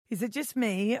Is it just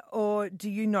me, or do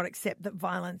you not accept that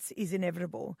violence is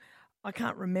inevitable? I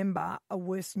can't remember a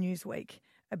worse news week.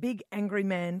 A big angry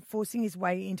man forcing his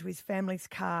way into his family's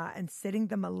car and setting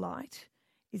them alight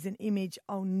is an image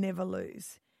I'll never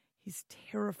lose. His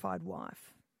terrified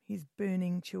wife, his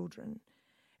burning children.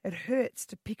 It hurts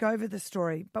to pick over the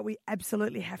story, but we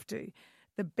absolutely have to.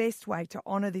 The best way to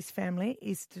honour this family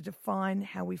is to define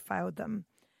how we failed them.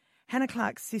 Hannah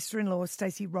Clark's sister-in-law,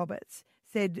 Stacey Roberts,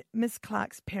 said Miss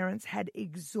Clark's parents had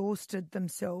exhausted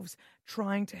themselves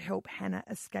trying to help Hannah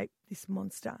escape this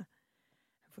monster.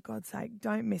 For God's sake,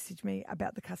 don't message me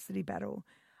about the custody battle.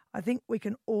 I think we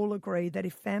can all agree that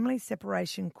if family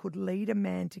separation could lead a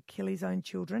man to kill his own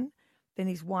children, then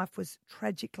his wife was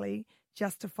tragically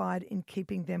justified in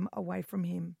keeping them away from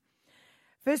him.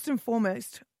 First and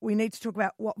foremost, we need to talk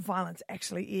about what violence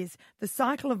actually is. The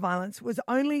cycle of violence was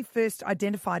only first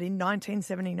identified in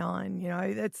 1979. You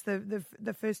know, that's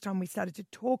the first time we started to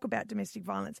talk about domestic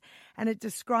violence. And it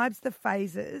describes the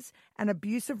phases an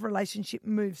abusive relationship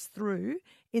moves through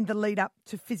in the lead up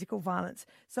to physical violence.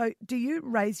 So do you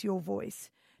raise your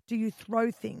voice? Do you throw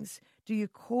things? Do you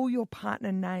call your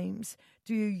partner names?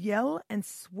 Do you yell and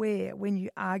swear when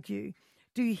you argue?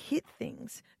 Do you hit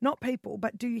things? Not people,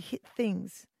 but do you hit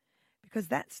things? Because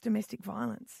that's domestic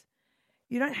violence.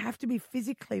 You don't have to be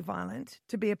physically violent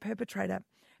to be a perpetrator.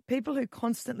 People who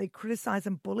constantly criticise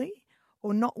and bully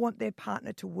or not want their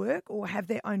partner to work or have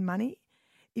their own money,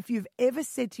 if you've ever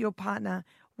said to your partner,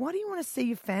 why do you want to see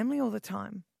your family all the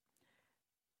time?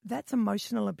 That's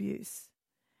emotional abuse.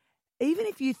 Even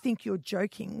if you think you're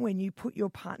joking when you put your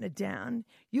partner down,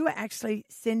 you are actually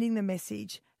sending the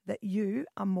message that you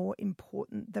are more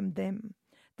important than them,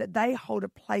 that they hold a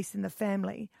place in the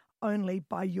family only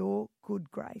by your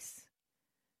good grace.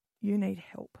 You need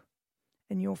help,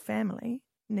 and your family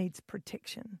needs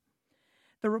protection.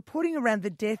 The reporting around the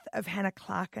death of Hannah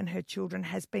Clark and her children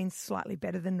has been slightly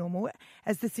better than normal.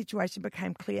 As the situation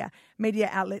became clear, media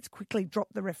outlets quickly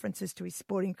dropped the references to his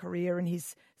sporting career and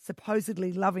his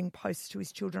supposedly loving posts to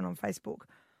his children on Facebook.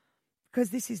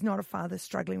 Because this is not a father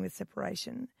struggling with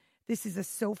separation. This is a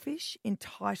selfish,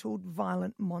 entitled,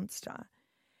 violent monster.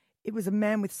 It was a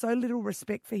man with so little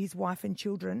respect for his wife and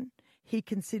children, he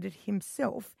considered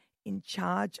himself in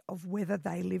charge of whether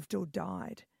they lived or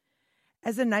died.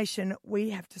 As a nation,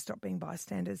 we have to stop being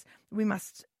bystanders. We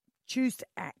must choose to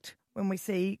act when we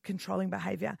see controlling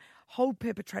behaviour, hold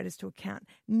perpetrators to account,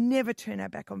 never turn our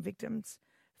back on victims.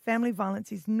 Family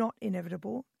violence is not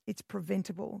inevitable, it's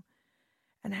preventable.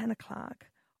 And Hannah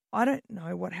Clark, I don't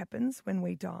know what happens when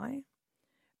we die,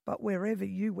 but wherever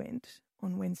you went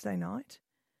on Wednesday night,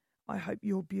 I hope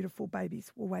your beautiful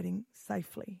babies were waiting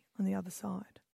safely on the other side.